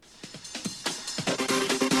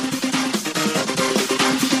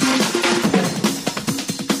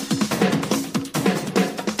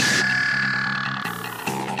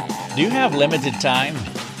Do you have limited time?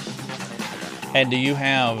 And do you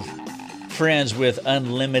have friends with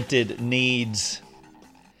unlimited needs?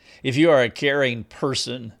 If you are a caring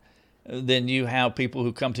person, then you have people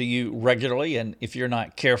who come to you regularly, and if you're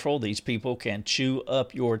not careful, these people can chew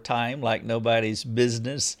up your time like nobody's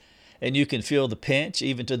business, and you can feel the pinch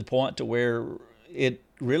even to the point to where it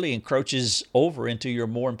really encroaches over into your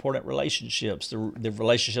more important relationships, the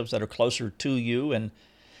relationships that are closer to you, and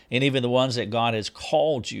even the ones that God has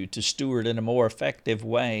called you to steward in a more effective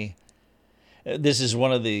way. This is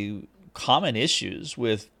one of the common issues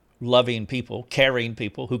with loving people, caring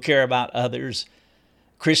people who care about others,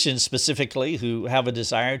 Christians specifically who have a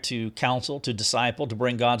desire to counsel, to disciple, to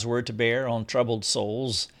bring God's word to bear on troubled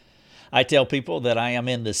souls. I tell people that I am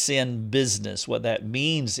in the sin business. What that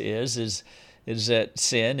means is that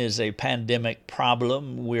sin is a pandemic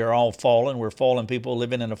problem. We're all fallen. We're fallen people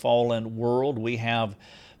living in a fallen world. We have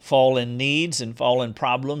fallen needs and fallen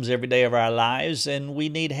problems every day of our lives, and we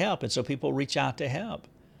need help. And so people reach out to help.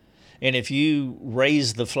 And if you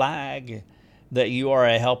raise the flag that you are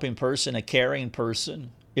a helping person, a caring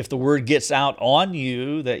person, if the word gets out on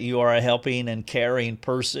you that you are a helping and caring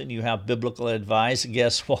person, you have biblical advice,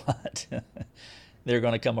 guess what? They're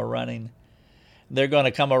going to come a-running. They're going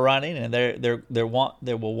to come a-running, and they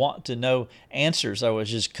will want to know answers. I was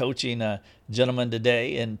just coaching a gentleman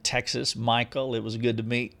today in Texas, Michael. It was good to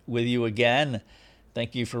meet with you again.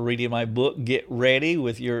 Thank you for reading my book, Get Ready,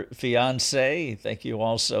 with your fiance. Thank you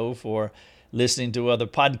also for listening to other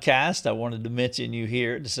podcasts. I wanted to mention you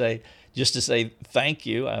here to say thank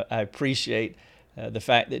you. I appreciate the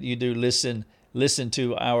fact that you do listen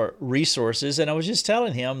to our resources. And I was just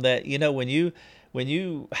telling him that, when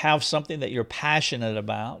you have something that you're passionate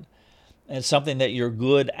about and something that you're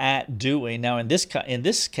good at doing, now in this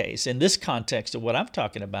context of what I'm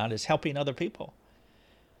talking about is helping other people.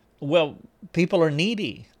 Well, people are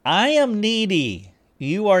needy. I am needy.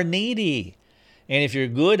 You are needy. And if you're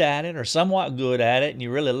good at it or somewhat good at it and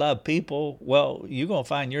you really love people, well, you're going to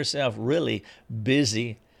find yourself really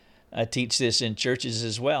busy. I teach this in churches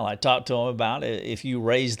as well. I talk to them about it. If you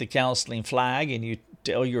raise the counseling flag and you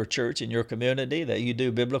tell your church and your community that you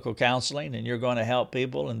do biblical counseling and you're going to help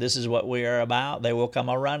people and this is what we are about, they will come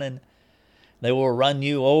a-running. They will run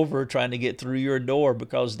you over trying to get through your door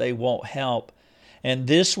because they won't help. And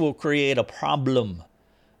this will create a problem.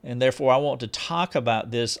 And therefore, I want to talk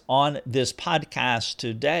about this on this podcast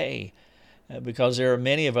today because there are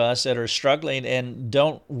many of us that are struggling and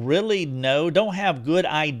don't really know, don't have good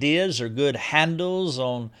ideas or good handles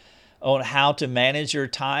on how to manage your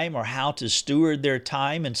time or how to steward their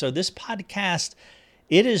time. And so this podcast,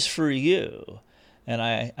 it is for you. And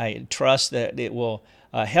I trust that it will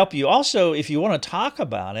help you. Also, if you want to talk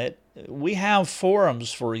about it, we have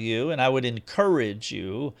forums for you, and I would encourage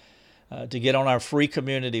you to get on our free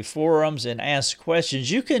community forums and ask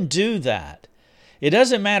questions. You can do that. It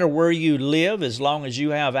doesn't matter where you live as long as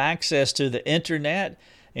you have access to the internet.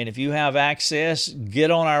 And if you have access, get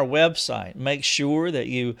on our website. Make sure that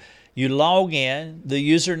you log in. The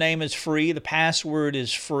username is free. The password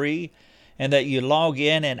is free. And that you log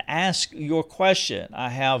in and ask your question. I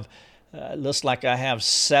have, looks like I have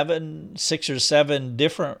 6 or 7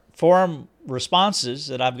 different forum responses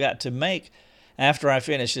that I've got to make after I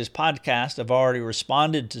finish this podcast. I've already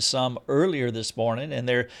responded to some earlier this morning, and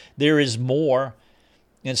there is more.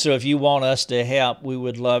 And so if you want us to help, we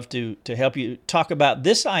would love to help you talk about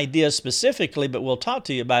this idea specifically, but we'll talk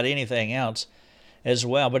to you about anything else as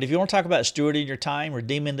well. But if you want to talk about stewarding your time,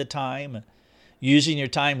 redeeming the time, using your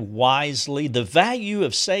time wisely, the value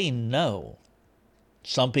of saying no.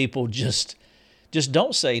 Some people just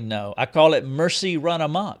don't say no. I call it mercy run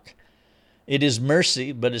amok. It is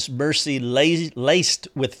mercy, but it's mercy laced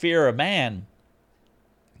with fear of man.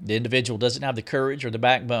 The individual doesn't have the courage or the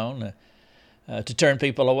backbone to turn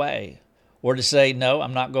people away or to say, no,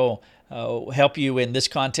 I'm not going to help you in this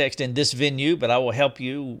context, in this venue, but I will help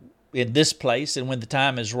you in this place and when the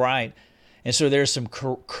time is right. And so there's some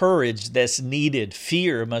courage that's needed.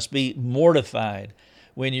 Fear must be mortified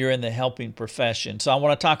when you're in the helping profession. So I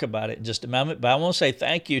want to talk about it in just a moment, but I want to say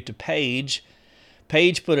thank you to Paige.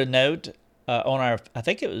 Paige put a note on our, I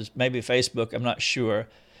think it was maybe Facebook, I'm not sure,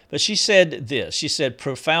 but she said this. She said,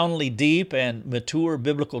 profoundly deep and mature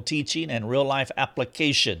biblical teaching and real-life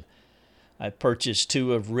application. I purchased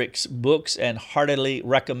 2 of Rick's books and heartily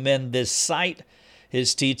recommend this site.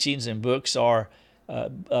 His teachings and books are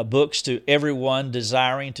books to everyone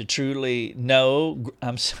desiring to truly know.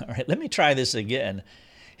 I'm sorry, let me try this again.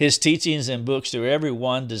 His teachings and books to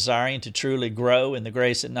everyone desiring to truly grow in the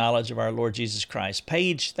grace and knowledge of our Lord Jesus Christ.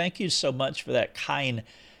 Paige, thank you so much for that kind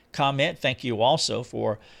comment. Thank you also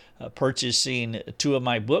for purchasing 2 of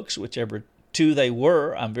my books, whichever 2 they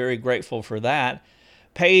were. I'm very grateful for that.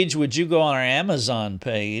 Paige, would you go on our Amazon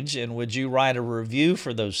page and would you write a review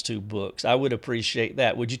for those 2 books? I would appreciate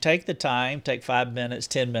that. Would you take the time, take 5 minutes,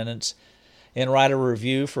 10 minutes, and write a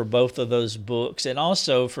review for both of those books? And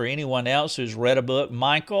also for anyone else who's read a book,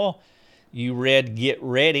 Michael, you read Get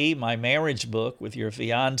Ready, my marriage book with your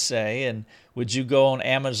fiance, and would you go on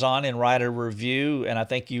Amazon and write a review? And I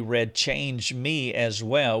think you read Change Me as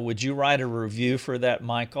well. Would you write a review for that,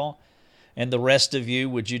 Michael? And the rest of you,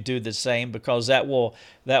 would you do the same? Because that will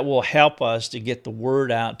help us to get the word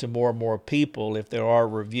out to more and more people if there are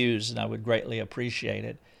reviews, and I would greatly appreciate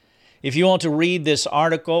it. If you want to read this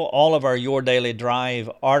article, all of our Your Daily Drive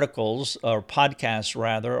articles, or podcasts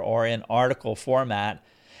rather, are in article format.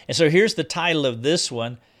 And so here's the title of this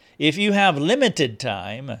one: If you have limited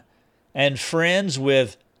time and friends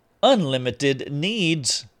with unlimited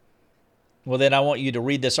needs. Well, then I want you to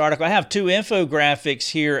read this article. I have 2 infographics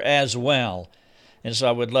here as well. And so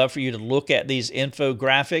I would love for you to look at these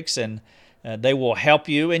infographics, and they will help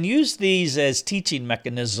you. And use these as teaching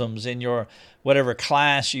mechanisms in your whatever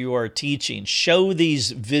class you are teaching. Show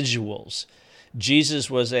these visuals. Jesus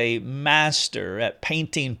was a master at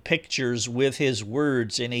painting pictures with his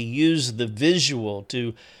words, and he used the visual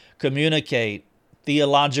to communicate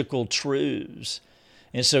theological truths.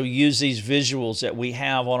 And so use these visuals that we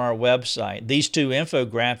have on our website. These 2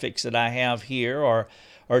 infographics that I have here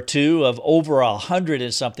are 2 of over 100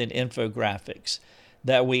 and something infographics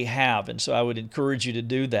that we have. And so I would encourage you to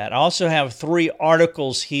do that. I also have 3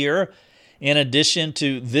 articles here in addition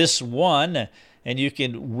to this one, and you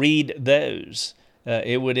can read those.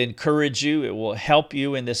 It would encourage you. It will help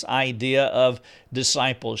you in this idea of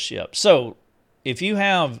discipleship. So if you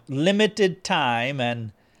have limited time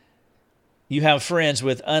and you have friends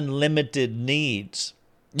with unlimited needs,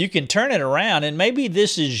 you can turn it around, and maybe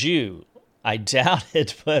this is you. I doubt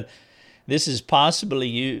it, but this is possibly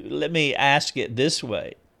you. Let me ask it this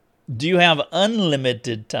way: do you have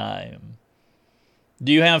unlimited time?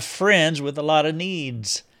 Do you have friends with a lot of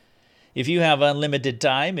needs? If you have unlimited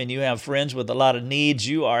time and you have friends with a lot of needs,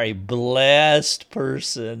 you are a blessed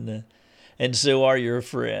person, and so are your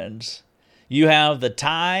friends. You have the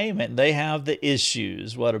time and they have the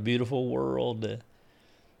issues. What a beautiful world.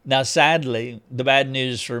 Now, sadly, the bad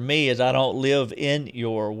news for me is I don't live in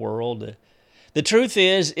your world. The truth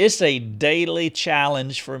is, it's a daily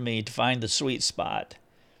challenge for me to find the sweet spot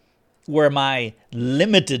where my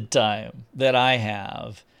limited time that I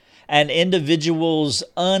have and individuals'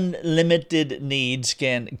 unlimited needs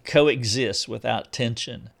can coexist without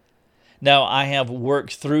tension. Now, I have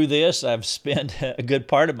worked through this. I've spent a good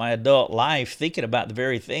part of my adult life thinking about the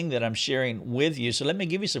very thing that I'm sharing with you. So let me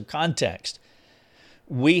give you some context.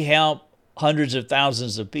 We help hundreds of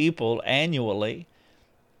thousands of people annually.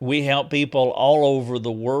 We help people all over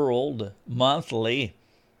the world monthly.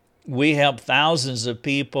 We help thousands of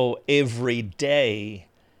people every day.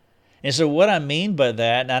 And so what I mean by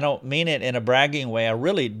that, and I don't mean it in a bragging way, I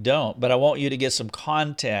really don't, but I want you to get some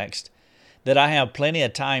context that I have plenty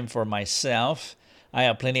of time for myself. I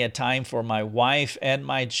have plenty of time for my wife and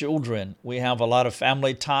my children. We have a lot of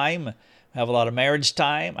family time, have a lot of marriage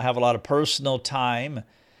time, I have a lot of personal time,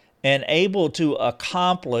 and able to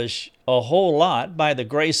accomplish a whole lot by the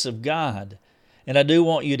grace of God. And I do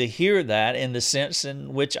want you to hear that in the sense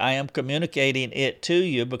in which I am communicating it to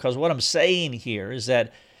you, because what I'm saying here is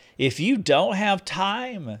that if you don't have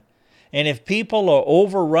time, and if people are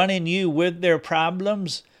overrunning you with their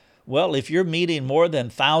problems, well, if you're meeting more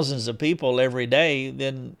than thousands of people every day,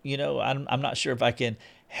 then, I'm not sure if I can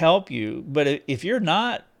help you. But if you're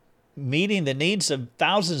not meeting the needs of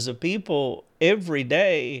thousands of people every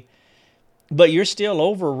day, but you're still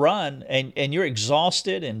overrun and you're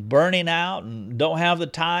exhausted and burning out and don't have the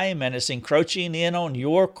time, and it's encroaching in on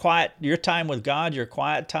your time with God, your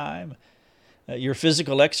quiet time, your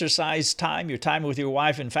physical exercise time, your time with your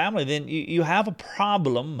wife and family, then you have a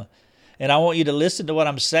problem. And I want you to listen to what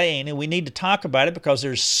I'm saying, and we need to talk about it because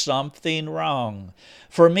there's something wrong.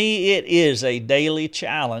 For me, it is a daily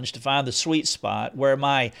challenge to find the sweet spot where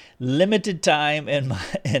my limited time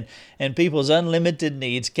and people's unlimited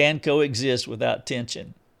needs can coexist without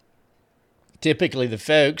tension. Typically, the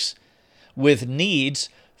folks with needs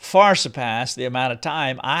far surpass the amount of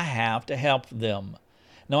time I have to help them.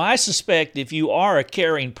 Now, I suspect if you are a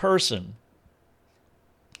caring person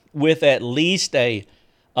with at least a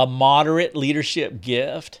moderate leadership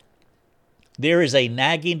gift, there is a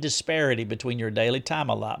nagging disparity between your daily time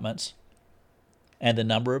allotments and the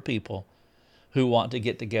number of people who want to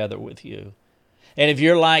get together with you. And if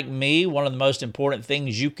you're like me, one of the most important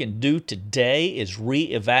things you can do today is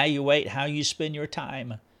reevaluate how you spend your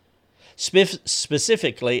time.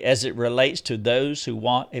 specifically as it relates to those who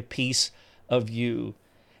want a piece of you.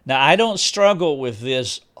 Now, I don't struggle with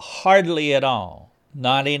this hardly at all,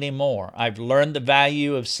 not anymore. I've learned the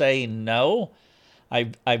value of saying no.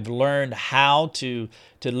 I've learned how to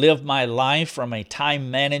live my life from a time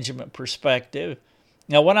management perspective.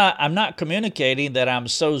 Now, I'm not communicating that I'm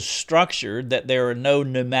so structured that there are no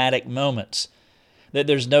pneumatic moments, that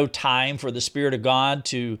there's no time for the Spirit of God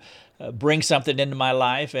to bring something into my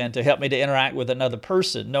life and to help me to interact with another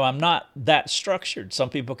person. No, I'm not that structured. Some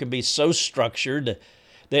people can be so structured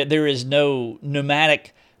that there is no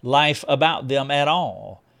pneumatic life about them at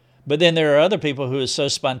all. But then there are other people who are so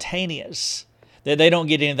spontaneous that they don't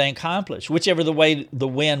get anything accomplished, whichever the way the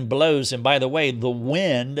wind blows. And by the way, the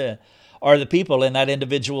wind are the people in that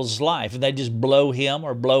individual's life, and they just blow him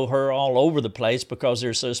or blow her all over the place because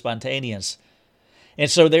they're so spontaneous. And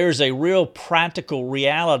so there's a real practical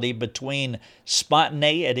reality between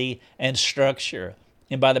spontaneity and structure.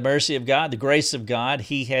 And by the mercy of God, the grace of God,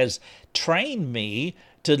 He has trained me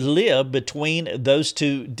to live between those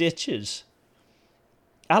two ditches.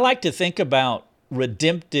 I like to think about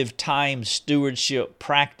redemptive time stewardship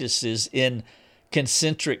practices in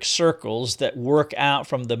concentric circles that work out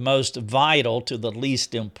from the most vital to the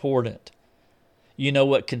least important. You know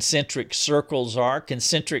what concentric circles are?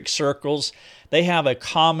 Concentric circles, they have a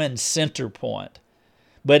common center point,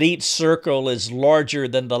 but each circle is larger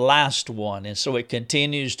than the last one, and so it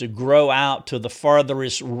continues to grow out to the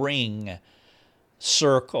farthest ring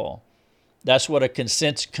circle. That's what a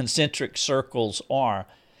concentric circles are.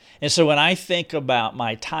 And so when I think about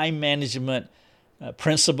my time management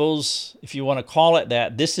principles, if you want to call it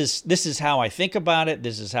that, this is how I think about it.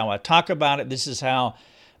 This is how I talk about it. This is how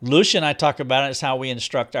Lucia and I talk about it. It's how we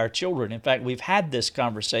instruct our children. In fact, we've had this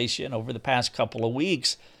conversation over the past couple of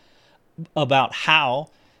weeks about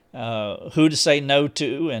how, who to say no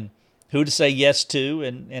to and who to say yes to,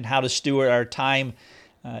 and how to steward our time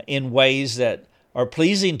in ways that are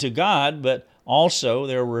pleasing to God, but also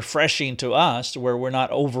they're refreshing to us, to where we're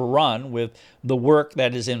not overrun with the work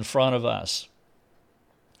that is in front of us.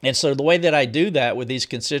 And so the way that I do that with these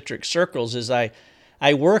concentric circles is I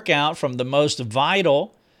work out from the most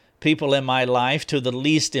vital people in my life to the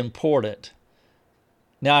least important.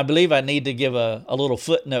 Now, I believe I need to give a little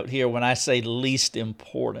footnote here when I say least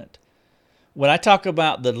important. When I talk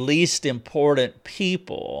about the least important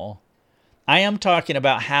people, I am talking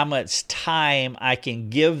about how much time I can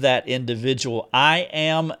give that individual. I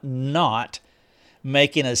am not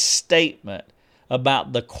making a statement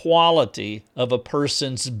about the quality of a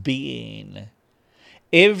person's being.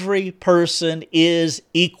 Every person is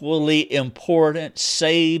equally important,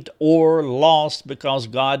 saved or lost, because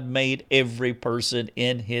God made every person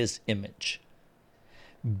in His image.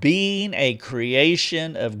 Being a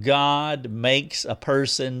creation of God makes a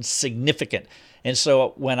person significant. And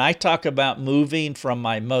so when I talk about moving from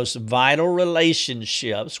my most vital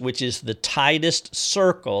relationships, which is the tightest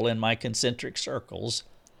circle in my concentric circles,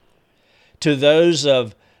 to those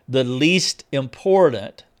of the least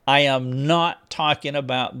important, I am not talking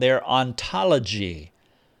about their ontology.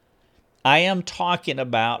 I am talking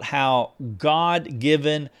about how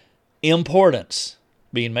God-given importance,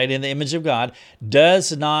 being made in the image of God,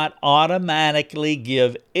 does not automatically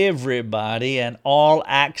give everybody an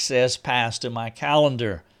all-access pass to my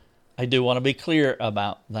calendar. I do want to be clear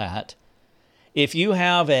about that. If you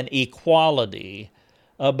have an equality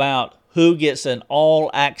about who gets an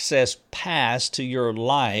all-access pass to your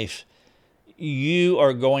life, you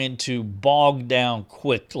are going to bog down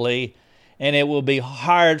quickly, and it will be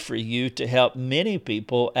hard for you to help many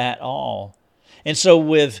people at all. And so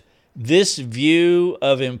with this view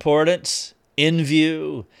of importance in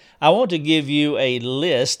view, I want to give you a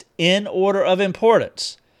list in order of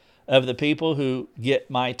importance of the people who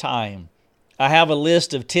get my time. I have a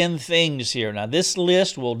list of 10 things here. Now, this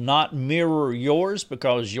list will not mirror yours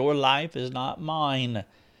because your life is not mine.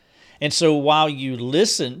 And so while you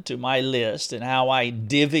listen to my list and how I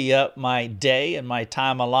divvy up my day and my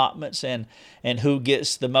time allotments and who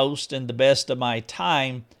gets the most and the best of my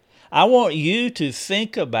time, I want you to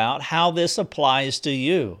think about how this applies to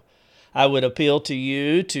you. I would appeal to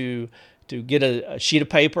you to get a sheet of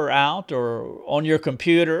paper out or on your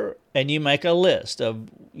computer, and you make a list of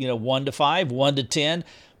 1 to 5, 1 to 10,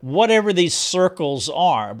 whatever these circles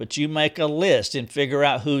are, but you make a list and figure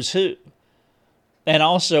out who's who. And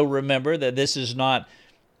also remember that this is not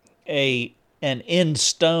an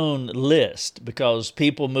in-stone list, because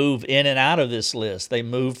people move in and out of this list. They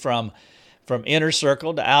move from inner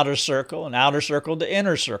circle to outer circle and outer circle to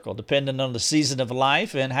inner circle, depending on the season of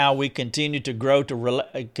life and how we continue to grow,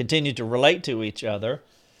 continue to relate to each other.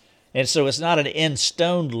 And so it's not an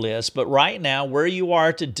in-stone list, but right now, where you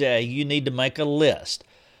are today, you need to make a list.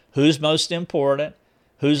 Who's most important?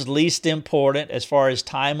 Who's least important as far as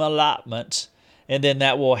time allotments? And then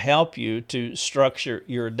that will help you to structure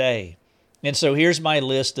your day. And so here's my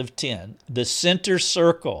list of 10. The center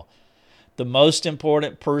circle, the most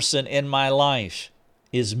important person in my life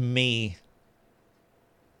is me.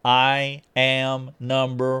 I am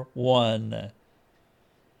number one.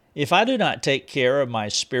 If I do not take care of my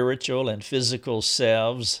spiritual and physical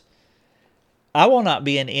selves, I will not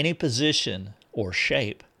be in any position or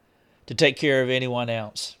shape to take care of anyone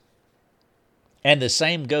else. And the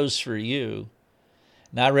same goes for you.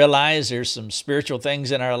 Now, I realize there's some spiritual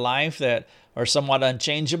things in our life that are somewhat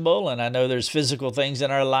unchangeable, and I know there's physical things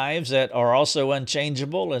in our lives that are also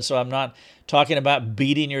unchangeable, and so I'm not talking about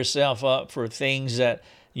beating yourself up for things that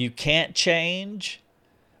you can't change,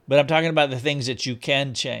 but I'm talking about the things that you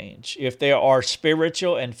can change. If there are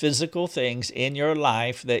spiritual and physical things in your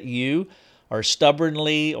life that you are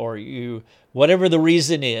stubbornly, or you, whatever the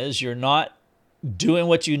reason is, you're not doing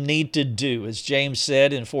what you need to do. As James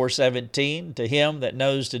said in 4:17, to him that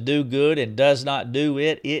knows to do good and does not do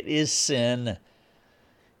it, it is sin.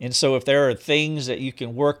 And so if there are things that you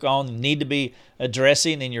can work on, need to be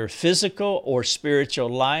addressing in your physical or spiritual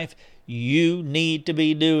life, you need to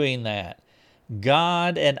be doing that.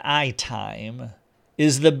 God and I time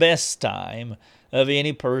is the best time of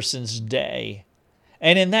any person's day.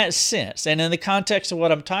 And in that sense, and in the context of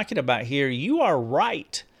what I'm talking about here, you are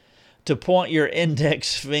right to point your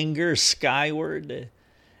index finger skyward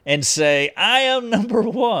and say, I am number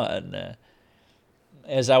one.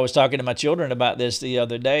 As I was talking to my children about this the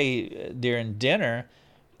other day during dinner,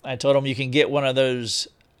 I told them you can get one of those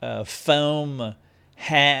foam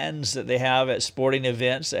hands that they have at sporting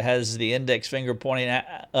events that has the index finger pointing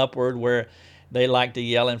upward, where they like to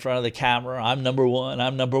yell in front of the camera, I'm number one,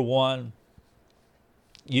 I'm number one.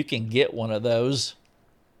 You can get one of those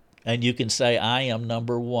and you can say, I am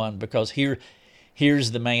number one, because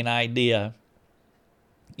here's the main idea.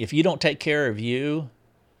 If you don't take care of you,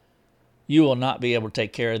 you will not be able to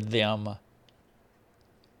take care of them.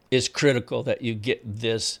 It's critical that you get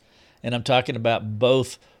this. And I'm talking about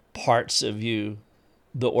both parts of you,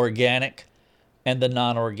 the organic and the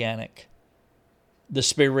non-organic, the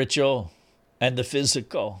spiritual and the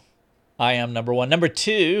physical. I am number one. Number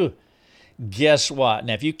two, guess what?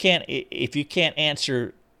 Now, if you can't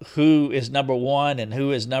answer who is number one and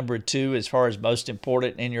who is number two as far as most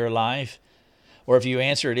important in your life, or if you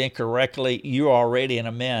answer it incorrectly, you're already in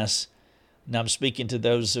a mess. Now, I'm speaking to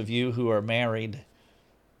those of you who are married.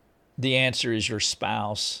 The answer is your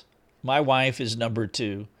spouse. My wife is number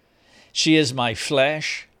two. She is my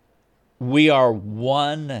flesh. We are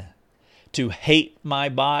one. To hate my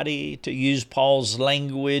body, to use Paul's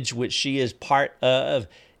language, which she is part of,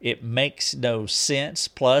 it makes no sense.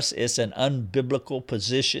 Plus, it's an unbiblical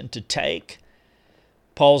position to take.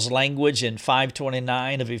 Paul's language in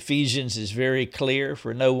 5:29 of Ephesians is very clear.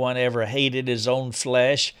 For no one ever hated his own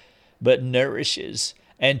flesh, but nourishes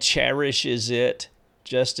and cherishes it,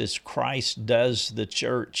 just as Christ does the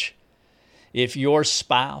church. If your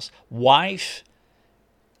spouse, wife,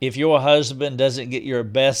 if your husband doesn't get your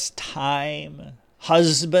best time,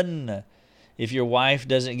 husband, if your wife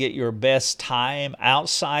doesn't get your best time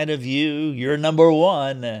outside of you, you're number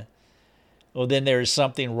one. Well, then there is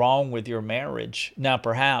something wrong with your marriage. Now,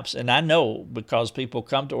 perhaps, and I know because people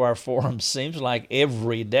come to our forum, seems like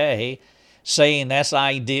every day, saying that's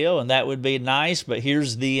ideal and that would be nice, but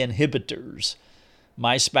here's the inhibitors.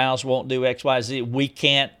 My spouse won't do X, Y, Z. We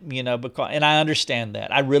can't, because, and I understand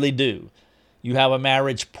that. I really do. You have a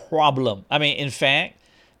marriage problem. I mean, in fact,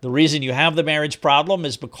 the reason you have the marriage problem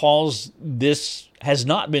is because this has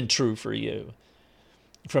not been true for you.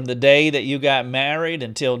 From the day that you got married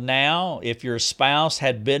until now, if your spouse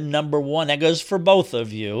had been number one, that goes for both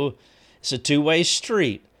of you. It's a two-way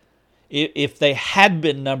street. If they had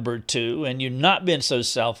been number two and you've not been so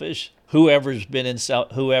selfish, whoever's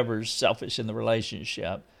selfish in the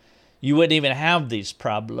relationship, you wouldn't even have these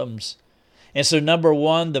problems. And so number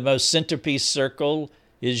one, the most centerpiece circle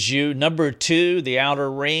is you. Number two, the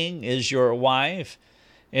outer ring, is your wife.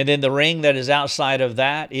 And then the ring that is outside of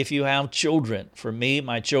that, if you have children. For me,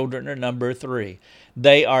 my children are number three.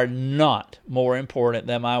 They are not more important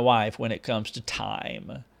than my wife when it comes to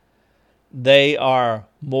time. They are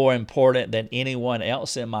more important than anyone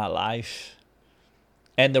else in my life.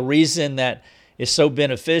 And the reason that it's so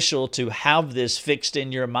beneficial to have this fixed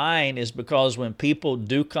in your mind is because when people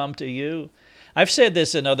do come to you, I've said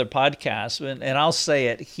this in other podcasts, and I'll say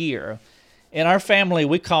it here. In our family,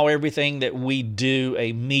 we call everything that we do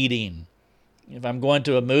a meeting. If I'm going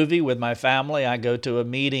to a movie with my family, I go to a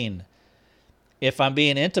meeting. If I'm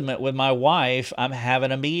being intimate with my wife, I'm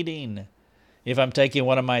having a meeting. If I'm taking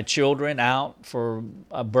one of my children out for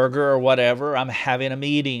a burger or whatever, I'm having a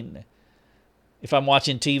meeting. If I'm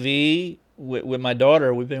watching TV with my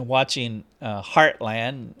daughter, we've been watching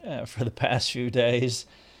Heartland for the past few days,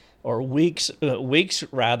 or weeks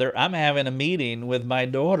rather. I'm having a meeting with my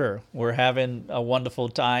daughter. We're having a wonderful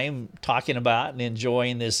time talking about and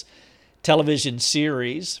enjoying this television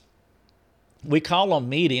series. We call them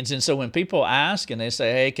meetings, and so when people ask and they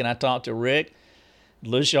say, "Hey, can I talk to Rick?"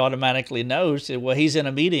 Lucia automatically knows that, well, he's in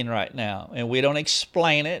a meeting right now, and we don't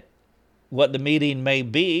explain it, what the meeting may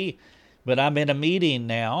be, but I'm in a meeting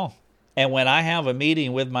now. And when I have a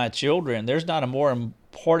meeting with my children, there's not a more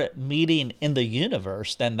important meeting in the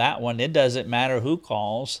universe than that one. It doesn't matter who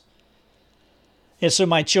calls. And so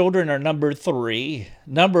my children are number 3.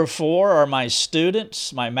 Number 4 are my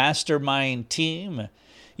students, my mastermind team.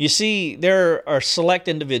 You see, there are select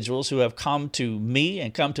individuals who have come to me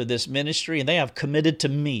and come to this ministry, and they have committed to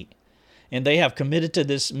me, and they have committed to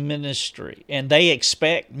this ministry, and they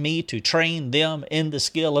expect me to train them in the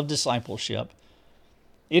skill of discipleship.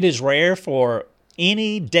 It is rare for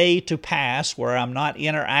any day to pass where I'm not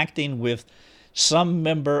interacting with some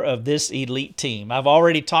member of this elite team. I've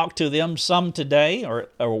already talked to them some today, or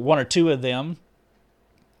one or two of them.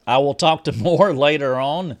 I will talk to more later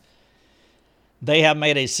on. They have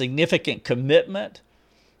made a significant commitment.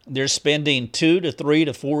 They're spending 2 to 3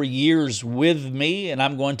 to 4 years with me, and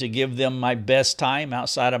I'm going to give them my best time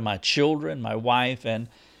outside of my children, my wife, and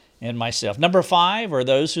myself. Number 5 are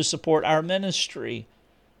those who support our ministry.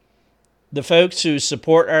 The folks who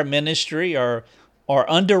support our ministry are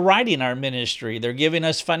underwriting our ministry. They're giving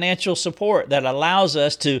us financial support that allows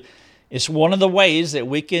us to, it's one of the ways that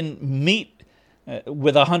we can meet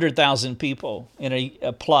with 100,000 people in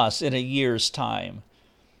a year's time.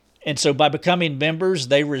 And so by becoming members,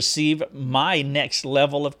 they receive my next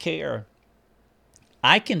level of care.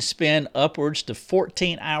 I can spend upwards to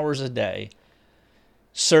 14 hours a day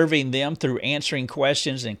serving them through answering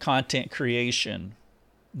questions and content creation.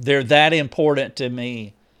 They're that important to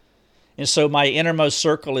me. And so my innermost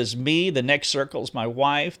circle is me. The next circle is my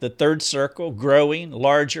wife. The third circle, growing,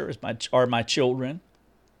 larger, are my children.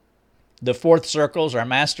 The fourth circle is our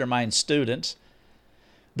mastermind students.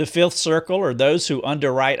 The fifth circle are those who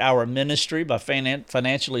underwrite our ministry by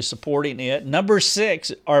financially supporting it. Number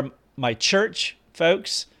 6 are my church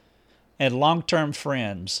folks and long-term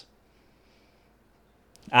friends.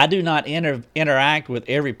 I do not interact with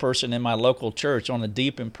every person in my local church on a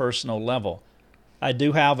deep and personal level. I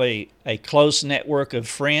do have a close network of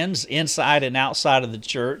friends inside and outside of the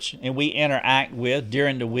church, and we interact with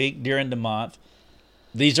during the week, during the month.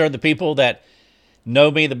 These are the people that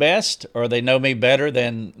know me the best, or they know me better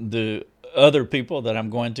than the other people that I'm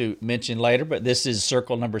going to mention later, but this is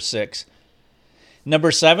circle number 6.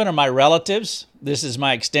 Number 7 are my relatives. This is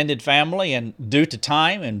my extended family, and due to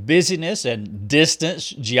time and busyness and distance,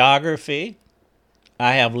 geography,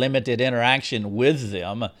 I have limited interaction with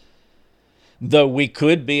them. Though we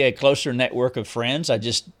could be a closer network of friends,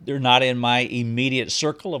 they're not in my immediate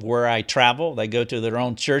circle of where I travel. They go to their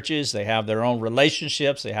own churches, they have their own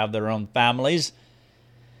relationships, they have their own families,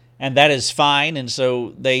 and that is fine. And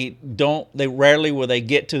so they rarely will they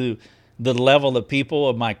get to the level of people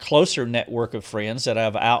of my closer network of friends that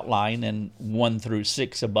I've outlined in 1 through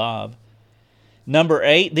 6 above. Number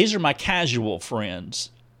 8, these are my casual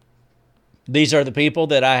friends. These are the people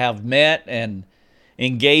that I have met and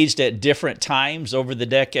engaged at different times over the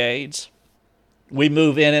decades. We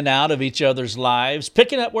move in and out of each other's lives,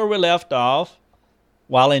 picking up where we left off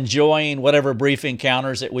while enjoying whatever brief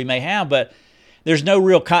encounters that we may have, but there's no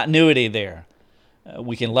real continuity there.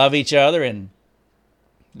 We can love each other and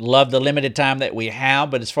love the limited time that we have,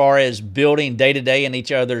 but as far as building day-to-day in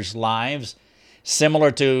each other's lives, similar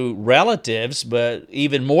to relatives, but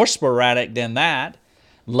even more sporadic than that,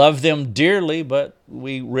 love them dearly, but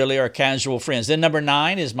we really are casual friends. Then number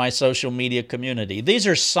 9 is my social media community. These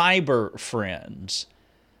are cyber friends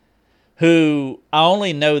who I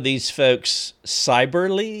only know these folks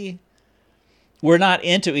cyberly. We're not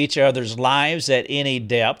into each other's lives at any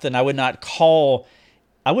depth, and I would not call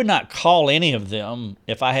any of them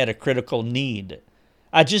if I had a critical need.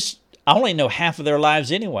 I only know half of their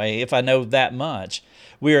lives anyway, if I know that much.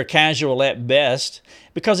 We are casual at best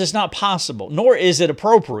because it's not possible, nor is it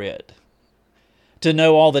appropriate to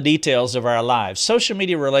know all the details of our lives. Social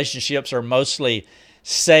media relationships are mostly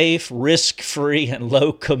safe, risk-free, and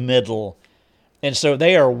low committal. And so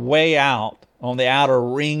they are way out on the outer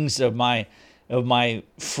rings of my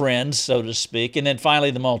friends, so to speak. And then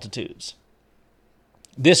finally, the multitudes.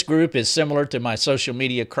 This group is similar to my social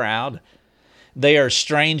media crowd. They are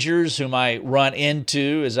strangers whom I run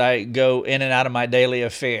into as I go in and out of my daily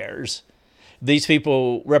affairs. These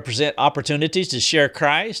people represent opportunities to share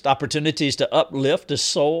Christ, opportunities to uplift a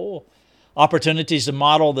soul, opportunities to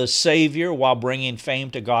model the Savior while bringing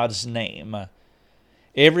fame to God's name.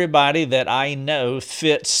 Everybody that I know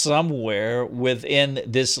fits somewhere within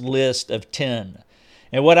this list of 10.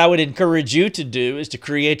 And what I would encourage you to do is to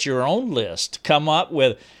create your own list. Come up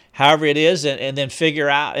with however it is and then figure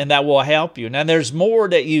out, and that will help you. Now, there's more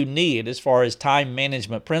that you need as far as time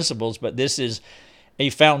management principles, but this is a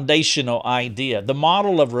foundational idea. The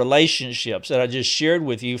model of relationships that I just shared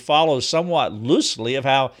with you follows somewhat loosely of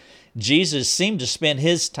how Jesus seemed to spend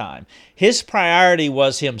his time. His priority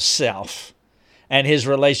was himself and his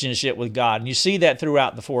relationship with God. And you see that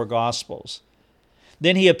throughout the 4 Gospels.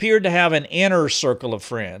 Then he appeared to have an inner circle of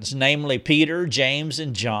friends, namely Peter, James,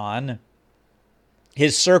 and John.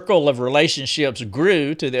 His circle of relationships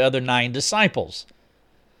grew to the other 9 disciples.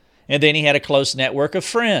 And then he had a close network of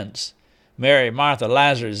friends, Mary, Martha,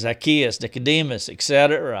 Lazarus, Zacchaeus, Nicodemus,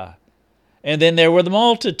 etc. And then there were the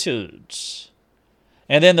multitudes.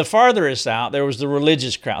 And then the farthest out, there was the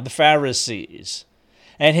religious crowd, the Pharisees.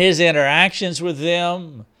 And his interactions with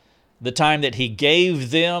them, the time that he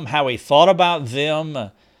gave them, how he thought about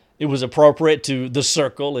them, it was appropriate to the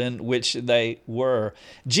circle in which they were.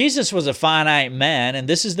 Jesus was a finite man, and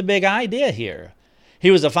this is the big idea here.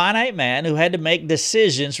 He was a finite man who had to make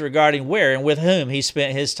decisions regarding where and with whom he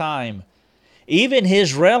spent his time. Even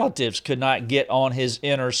his relatives could not get on his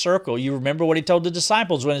inner circle. You remember what he told the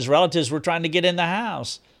disciples when his relatives were trying to get in the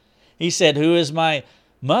house. He said, "Who is my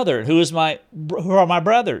mother? Who are my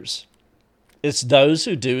brothers?" It's those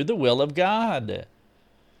who do the will of God.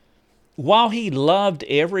 While he loved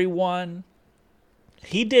everyone,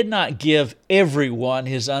 he did not give everyone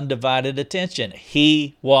his undivided attention.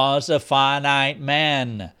 He was a finite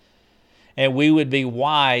man, and we would be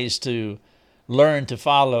wise to learn to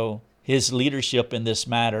follow his leadership in this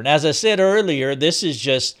matter. And as I said earlier, this is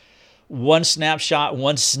just one snapshot,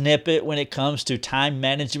 one snippet when it comes to time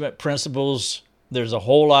management principles. There's a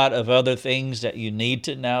whole lot of other things that you need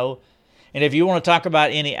to know. And if you want to talk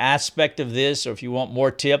about any aspect of this, or if you want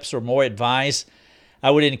more tips or more advice, I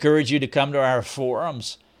would encourage you to come to our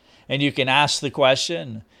forums and you can ask the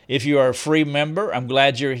question. If you are a free member, I'm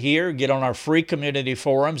glad you're here. Get on our free community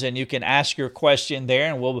forums and you can ask your question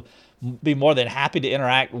there, and we'll be more than happy to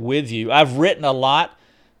interact with you. I've written a lot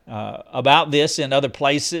about this in other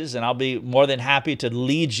places, and I'll be more than happy to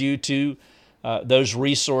lead you to those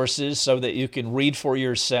resources so that you can read for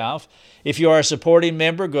yourself. If you are a supporting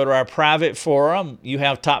member, go to our private forum. You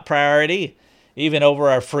have top priority, even over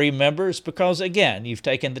our free members, because, again, you've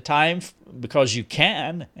taken the time because you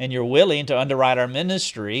can and you're willing to underwrite our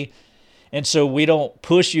ministry. And so we don't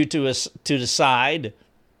push you to the side.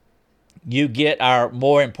 You get our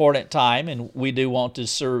more important time, and we do want to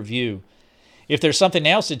serve you. If there's something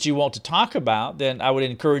else that you want to talk about, then I would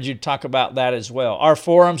encourage you to talk about that as well. Our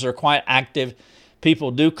forums are quite active.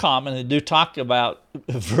 People do come and they do talk about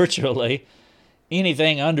virtually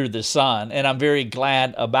anything under the sun, and I'm very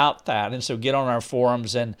glad about that. And so get on our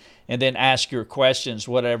forums and then ask your questions,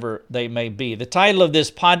 whatever they may be. The title of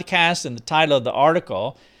this podcast and the title of the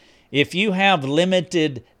article, if you have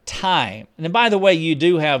limited time, and by the way, you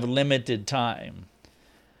do have limited time,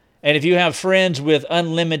 and if you have friends with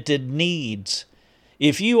unlimited needs,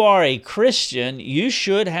 if you are a Christian, you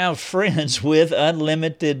should have friends with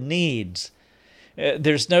unlimited needs.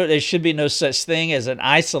 There should be no such thing as an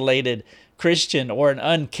isolated Christian or an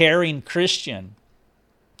uncaring Christian.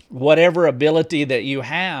 Whatever ability that you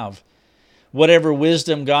have, whatever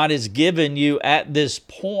wisdom God has given you at this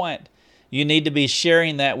point, you need to be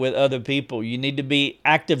sharing that with other people. You need to be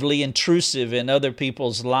actively intrusive in other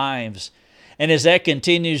people's lives. And as that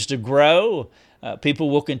continues to grow, people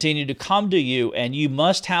will continue to come to you, and you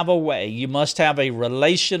must have a way. You must have a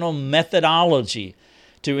relational methodology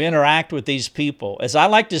to interact with these people. As I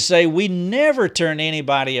like to say, we never turn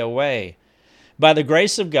anybody away. By the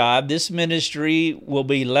grace of God, this ministry will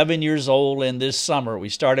be 11 years old in this summer. We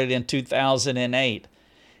started in 2008.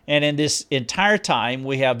 And in this entire time,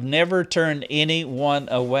 we have never turned anyone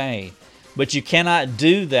away. But you cannot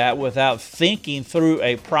do that without thinking through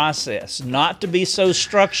a process. Not to be so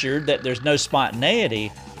structured that there's no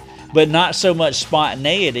spontaneity, but not so much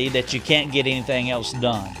spontaneity that you can't get anything else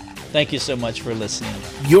done. Thank you so much for listening.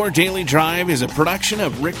 Your Daily Drive is a production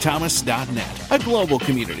of rickthomas.net, a global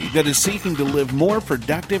community that is seeking to live more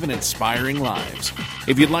productive and inspiring lives.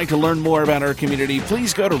 If you'd like to learn more about our community,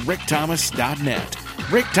 please go to rickthomas.net.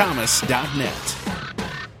 rickthomas.net.